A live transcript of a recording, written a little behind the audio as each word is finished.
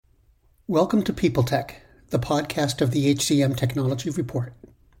Welcome to People Tech, the podcast of the HCM Technology Report.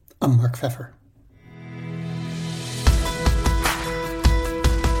 I'm Mark Pfeffer.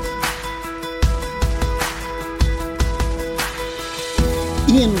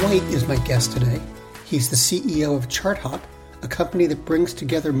 Ian White is my guest today. He's the CEO of ChartHop, a company that brings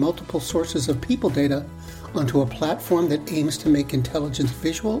together multiple sources of people data onto a platform that aims to make intelligence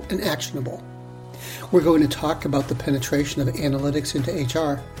visual and actionable. We're going to talk about the penetration of analytics into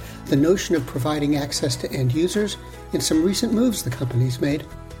HR, the notion of providing access to end users, and some recent moves the company's made,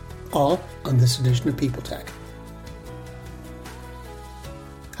 all on this edition of People Tech.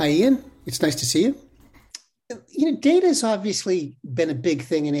 Hi, Ian. It's nice to see you. Data has obviously been a big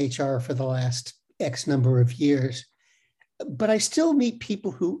thing in HR for the last X number of years, but I still meet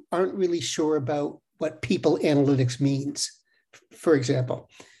people who aren't really sure about what people analytics means, for example.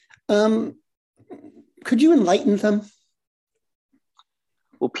 Could you enlighten them?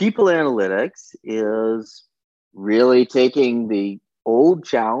 Well, people analytics is really taking the old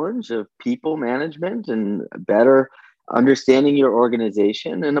challenge of people management and better understanding your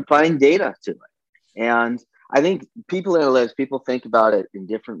organization and applying data to it. And I think people analytics, people think about it in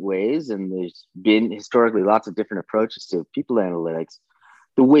different ways, and there's been historically lots of different approaches to people analytics.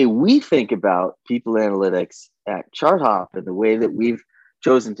 The way we think about people analytics at ChartHop and the way that we've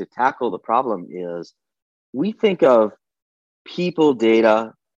chosen to tackle the problem is we think of people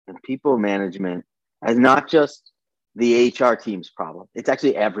data and people management as not just the HR team's problem. It's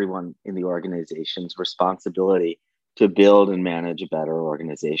actually everyone in the organization's responsibility to build and manage a better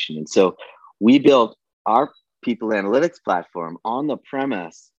organization. And so we built our people analytics platform on the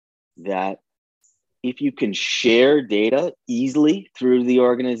premise that if you can share data easily through the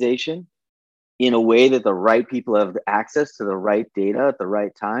organization in a way that the right people have access to the right data at the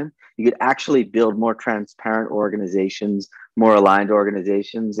right time, you could actually build more transparent organizations, more aligned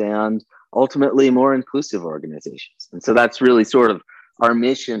organizations, and ultimately more inclusive organizations. And so that's really sort of our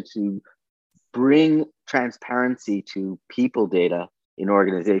mission, to bring transparency to people data in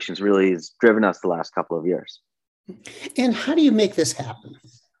organizations. Really has driven us the last couple of years. And how do you make this happen?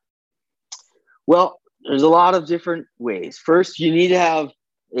 Well, there's a lot of different ways. First, you need to have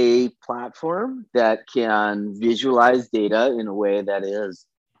a platform that can visualize data in a way that is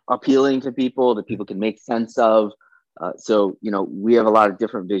appealing to people, that people can make sense of. So we have a lot of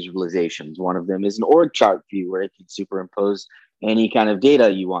different visualizations. One of them is an org chart view where you can superimpose any kind of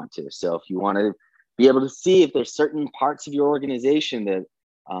data you want to. So if you want to be able to see if there's certain parts of your organization that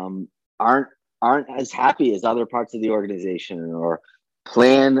aren't as happy as other parts of the organization, or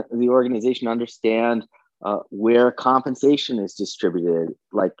plan the organization, understand where compensation is distributed,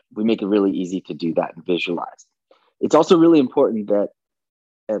 like we make it really easy to do that and visualize. It's also really important that,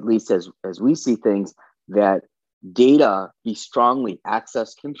 at least as we see things, that data be strongly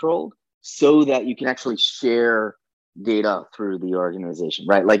access controlled so that you can actually share data through the organization,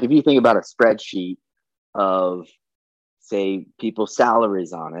 right? Like if you think about a spreadsheet of, say, people's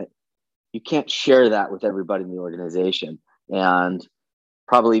salaries on it, you can't share that with everybody in the organization. And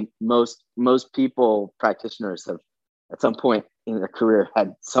probably most people, practitioners, have at some point in their career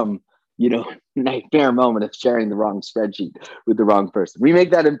had some, nightmare moment of sharing the wrong spreadsheet with the wrong person. We make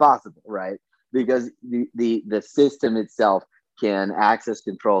that impossible, right? Because the system itself can access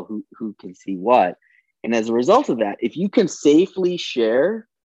control who can see what. And as a result of that, if you can safely share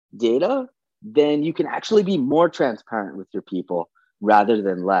data, then you can actually be more transparent with your people rather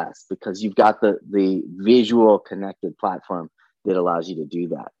than less, because you've got the visual connected platform that allows you to do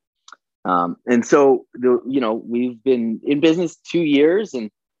that. And so, we've been in business 2 years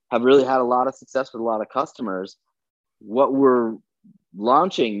and have really had a lot of success with a lot of customers. What we're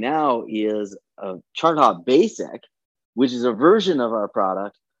launching now is a ChartHop Basic, which is a version of our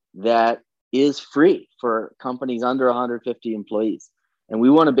product that is free for companies under 150 employees. And we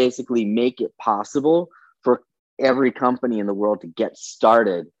want to basically make it possible for every company in the world to get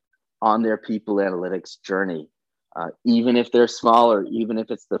started on their people analytics journey, even if they're smaller, even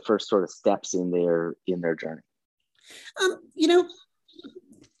if it's the first sort of steps in their journey.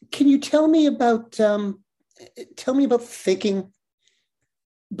 Can you tell me about thinking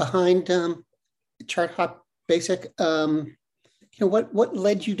behind ChartHop Basic? What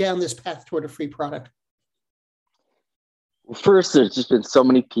led you down this path toward a free product? Well, first, there's just been so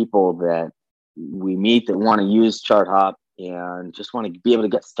many people that we meet that want to use ChartHop and just want to be able to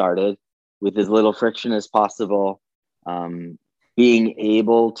get started with as little friction as possible. Being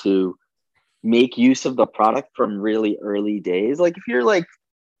able to make use of the product from really early days. Like if you're a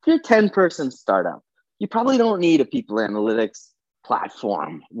 10-person startup, you probably don't need a people analytics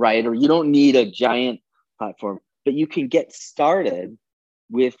platform, right? Or you don't need a giant platform, but you can get started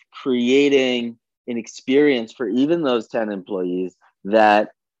with creating an experience for even those 10 employees that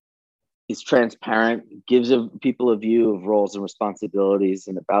is transparent, gives people a view of roles and responsibilities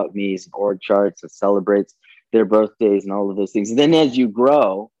and about me's and org charts, and celebrates their birthdays and all of those things. And then as you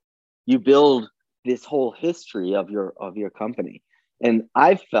grow, you build this whole history of your company. And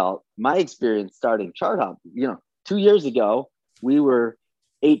I felt my experience starting ChartHop, 2 years ago, we were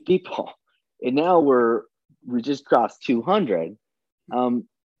 8 people, and now we just crossed 200.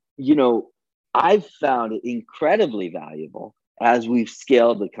 I've found it incredibly valuable as we've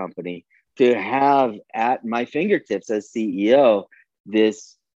scaled the company to have at my fingertips as CEO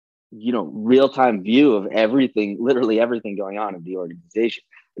this real-time view of everything, literally everything going on in the organization.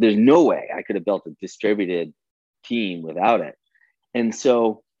 There's no way I could have built a distributed team without it. And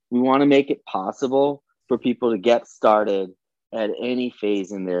so we want to make it possible for people to get started at any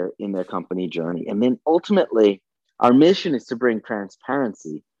phase in their company journey. And then ultimately, our mission is to bring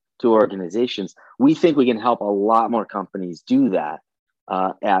transparency to organizations. We think we can help a lot more companies do that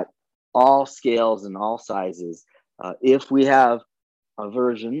at all scales and all sizes. If we have a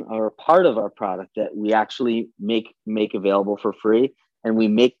version or a part of our product that we actually make available for free, and we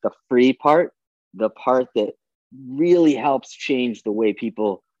make the free part the part that really helps change the way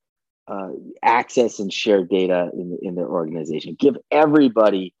people access and share data in their organization. Give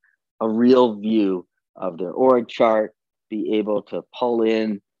everybody a real view of their org chart, be able to pull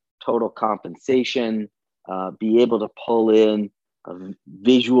in total compensation, be able to pull in a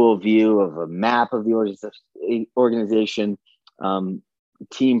visual view of a map of the organization,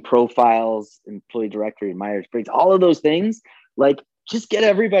 team profiles, employee directory, Myers-Briggs, all of those things. Like, just get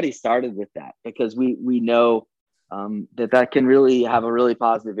everybody started with that, because we know that can really have a really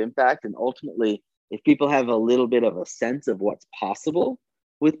positive impact. And ultimately, if people have a little bit of a sense of what's possible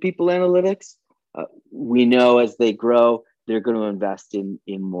with people analytics, we know as they grow, they're going to invest in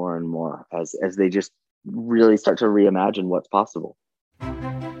more and more as they just really start to reimagine what's possible.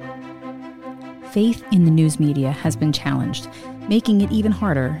 Faith in the news media has been challenged, making it even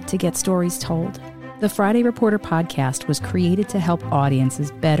harder to get stories told. The Friday Reporter podcast was created to help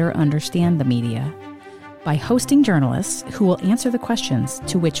audiences better understand the media by hosting journalists who will answer the questions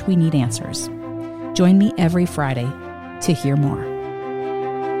to which we need answers. Join me every Friday to hear more.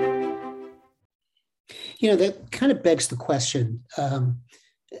 That kind of begs the question,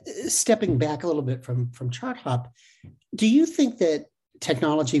 stepping back a little bit from ChartHop, do you think that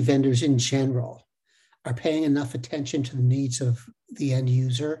technology vendors in general are paying enough attention to the needs of the end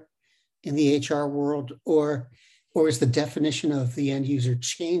user in the HR world, or is the definition of the end user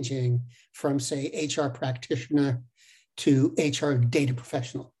changing from, say, HR practitioner to HR data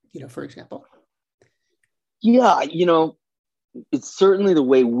professional, for example? Yeah, it's certainly the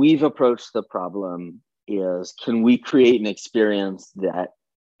way we've approached the problem is, can we create an experience that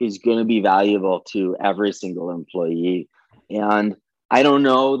is going to be valuable to every single employee? And I don't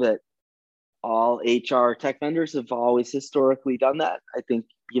know that all HR tech vendors have always historically done that. I think,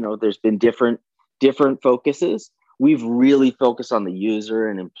 there's been different focuses. We've really focused on the user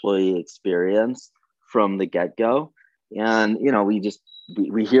and employee experience from the get-go. And,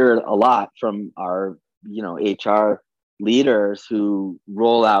 we hear a lot from our, HR leaders who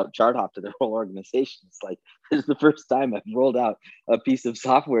roll out ChartHop to their whole organization. It's like, this is the first time I've rolled out a piece of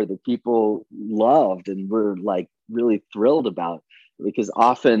software that people loved and were like really thrilled about, because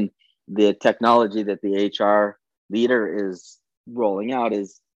often the technology that the HR leader is rolling out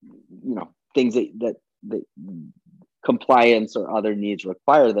is, things that compliance or other needs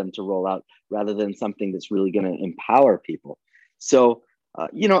require them to roll out, rather than something that's really going to empower people. So,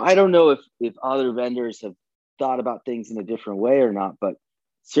 I don't know if other vendors have thought about things in a different way or not, but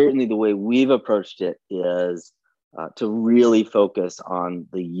certainly the way we've approached it is to really focus on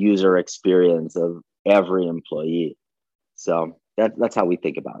the user experience of every employee. So that's how we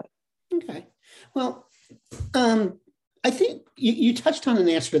think about it. Okay. Well, I think you touched on an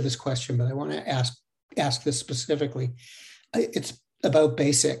answer to this question, but I want to ask this specifically. It's about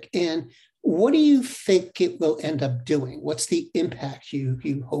Basic. And what do you think it will end up doing? What's the impact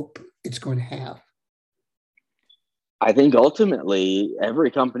you hope it's going to have? I think ultimately every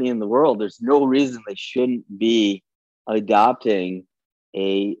company in the world, there's no reason they shouldn't be adopting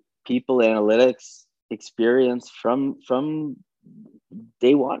a people analytics experience from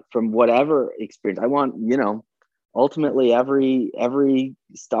day one, from whatever experience. I want, ultimately every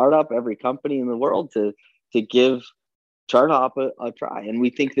startup, every company in the world to give ChartHop a try. And we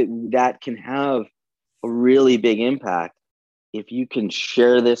think that can have a really big impact if you can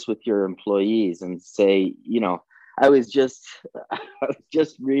share this with your employees and say, I was just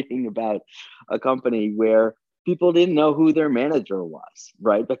reading about a company where people didn't know who their manager was,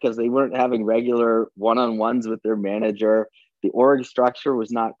 right? Because they weren't having regular one-on-ones with their manager. The org structure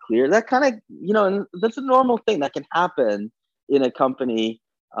was not clear. That kind of, and that's a normal thing that can happen in a company,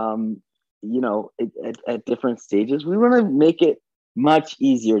 at different stages. We want to make it much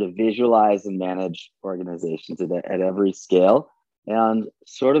easier to visualize and manage organizations at every scale, and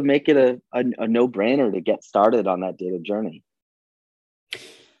sort of make it a no-brainer to get started on that data journey.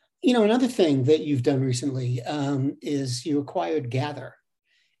 Another thing that you've done recently is you acquired Gather.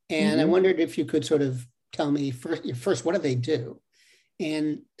 And I wondered if you could sort of tell me first, what do they do?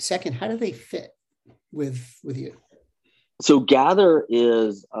 And second, how do they fit with you? So Gather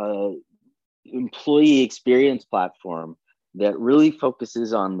is an employee experience platform that really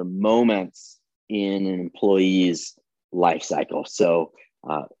focuses on the moments in an employee's life cycle. So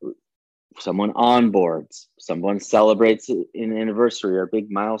someone onboards, someone celebrates an anniversary or a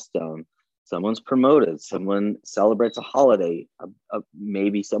big milestone, someone's promoted, someone celebrates a holiday,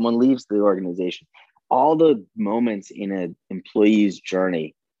 maybe someone leaves the organization. All the moments in an employee's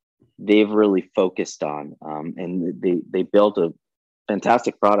journey, they've really focused on, and they built a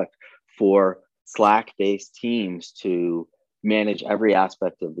fantastic product for Slack-based teams to manage every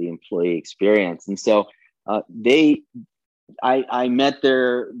aspect of the employee experience. And so I met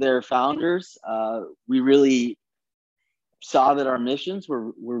their founders. We really saw that our missions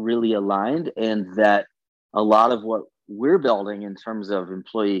were really aligned, and that a lot of what we're building in terms of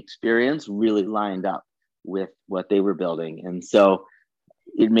employee experience really lined up with what they were building. And so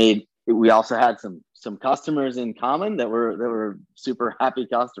we also had some customers in common that were super happy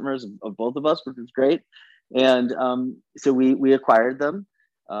customers of both of us, which was great. And so we acquired them.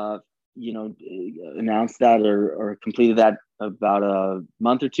 Announced that or completed that about a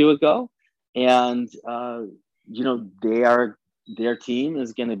month or two ago. And, their team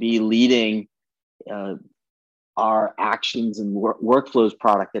is going to be leading our actions and workflows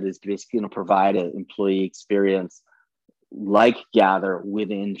product that is basically going to provide an employee experience like Gather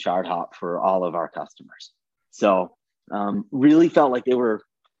within ChartHop for all of our customers. So really felt like they were,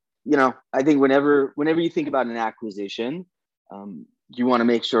 I think whenever you think about an acquisition, you want to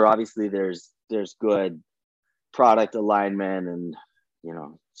make sure obviously there's good product alignment and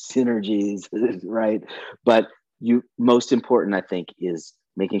synergies, right? But most important, I think, is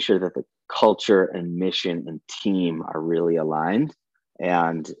making sure that the culture and mission and team are really aligned,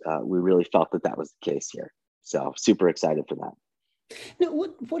 and we really felt that was the case here. So super excited for that. Now,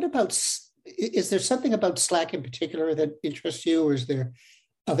 what about? Is there something about Slack in particular that interests you, or is there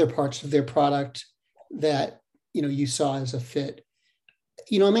other parts of their product that you saw as a fit?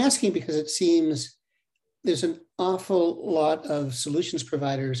 I'm asking because it seems there's an awful lot of solutions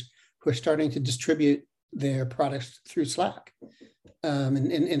providers who are starting to distribute their products through Slack.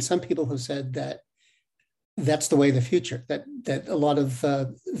 And some people have said that that's the way of the future, that a lot of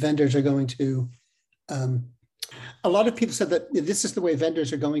vendors are going to, a lot of people said that this is the way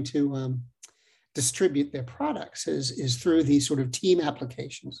vendors are going to distribute their products is through these sort of team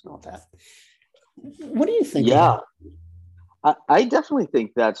applications and all that. What do you think? Yeah, I definitely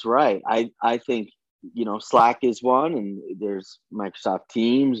think that's right. I think, Slack is one, and there's Microsoft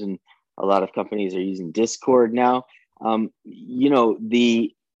Teams, and a lot of companies are using Discord now.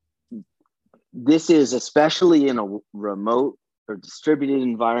 This is, especially in a remote or distributed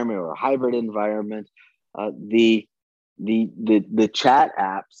environment or a hybrid environment, the chat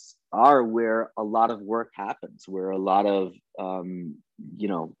apps are where a lot of work happens, where a lot of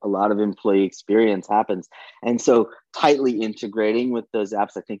employee experience happens. And so tightly integrating with those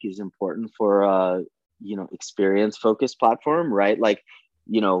apps, I think, is important for a experience focused platform, right? Like,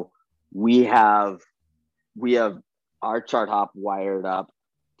 we have our ChartHop wired up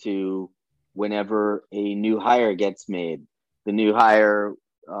to whenever a new hire gets made, the new hire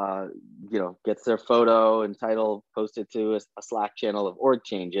gets their photo and title posted to a Slack channel of org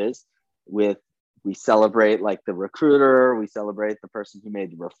changes. We celebrate like the recruiter, we celebrate the person who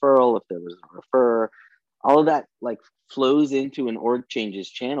made the referral, if there was a referrer. All of that like flows into an org changes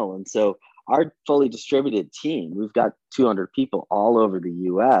channel. And so our fully distributed team, we've got 200 people all over the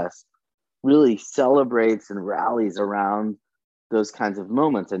US, really celebrates and rallies around those kinds of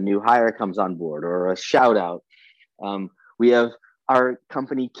moments. A new hire comes on board or a shout out. We have our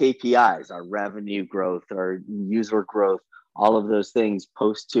company KPIs, our revenue growth, our user growth, all of those things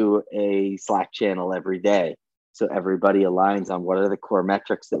post to a Slack channel every day. So everybody aligns on what are the core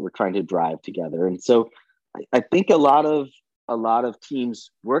metrics that we're trying to drive together. And so I think a lot of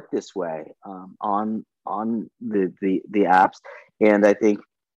teams work this way on the apps. And I think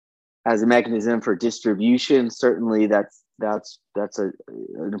as a mechanism for distribution, certainly that's an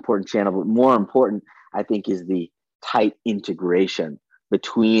important channel. But more important, I think, is the tight integration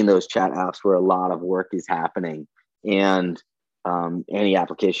between those chat apps where a lot of work is happening and any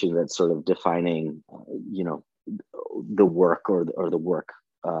application that's sort of defining, the work or the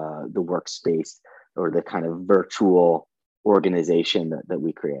workspace or the kind of virtual organization that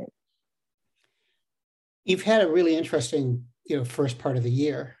we create. You've had a really interesting, first part of the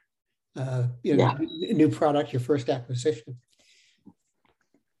year. New product, your first acquisition.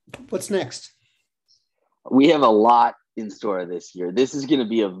 What's next? We have a lot in store this year. This is going to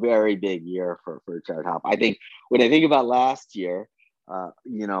be a very big year for ChartHop. I think when I think about last year,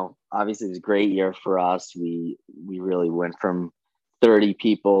 obviously it was a great year for us. We really went from 30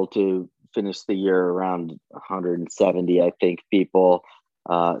 people to finish the year around 170, I think, people.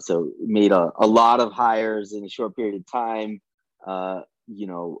 So made a lot of hires in a short period of time.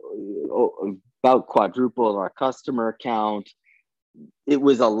 About quadrupled our customer count. It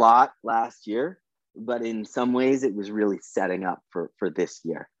was a lot last year, but in some ways it was really setting up for this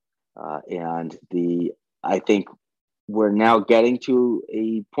year. I think we're now getting to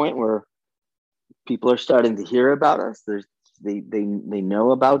a point where people are starting to hear about us. They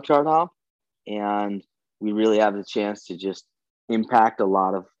know about ChartHop, and we really have the chance to just impact a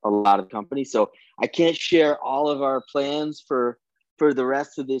lot of companies. So I can't share all of our plans for the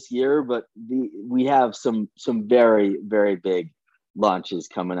rest of this year, but we have some very, very big launches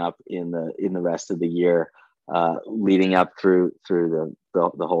coming up in the rest of the year, leading up through the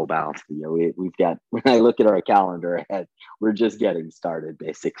whole balance of the year. We've got, when I look at our calendar ahead, we're just getting started,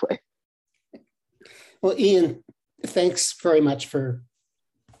 basically. Well, Ian, thanks very much for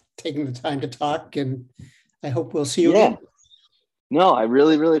taking the time to talk, and I hope we'll see you again. No, I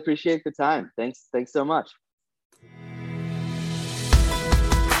really, really appreciate the time. Thanks so much.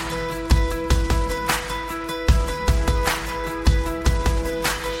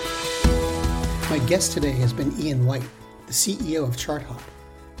 My guest today has been Ian White, the CEO of ChartHop,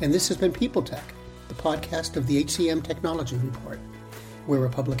 and this has been People Tech, the podcast of the HCM Technology Report. We're a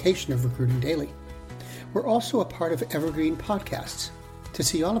publication of Recruiting Daily. We're also a part of Evergreen Podcasts. To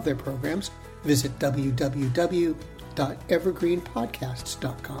see all of their programs, visit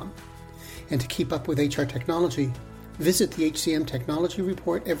www.evergreenpodcasts.com. And to keep up with HR technology, visit the HCM Technology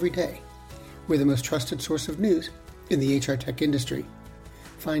Report every day. We're the most trusted source of news in the HR tech industry.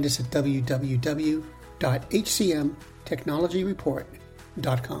 Find us at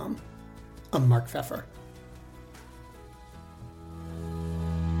www.hcmtechnologyreport.com. I'm Mark Pfeffer.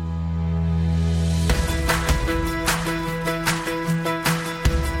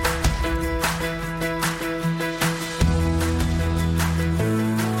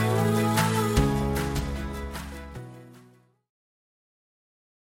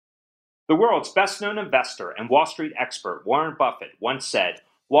 The world's best-known investor and Wall Street expert Warren Buffett once said,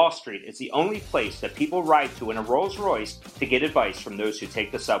 "Wall Street is the only place that people ride to in a Rolls-Royce to get advice from those who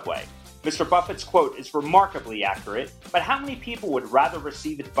take the subway." Mr. Buffett's quote is remarkably accurate, but how many people would rather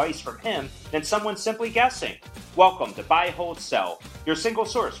receive advice from him than someone simply guessing? Welcome to Buy, Hold, Sell, your single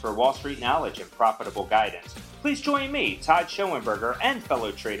source for Wall Street knowledge and profitable guidance. Please join me, Todd Schoenberger, and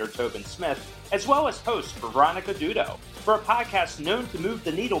fellow trader Tobin Smith, as well as host Veronica Dudo, for a podcast known to move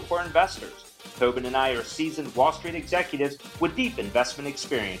the needle for investors. Tobin and I are seasoned Wall Street executives with deep investment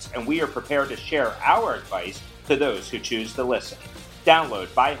experience, and we are prepared to share our advice to those who choose to listen.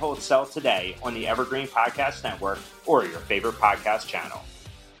 Download Buy, Hold, Sell today on the Evergreen Podcast Network or your favorite podcast channel.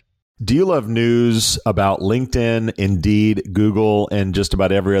 Do you love news about LinkedIn, Indeed, Google, and just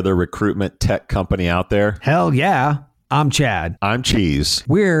about every other recruitment tech company out there? Hell yeah. I'm Chad. I'm Cheese.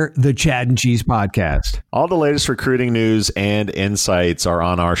 We're the Chad and Cheese Podcast. All the latest recruiting news and insights are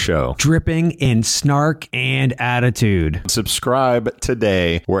on our show, dripping in snark and attitude. Subscribe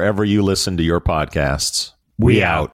today wherever you listen to your podcasts. We out.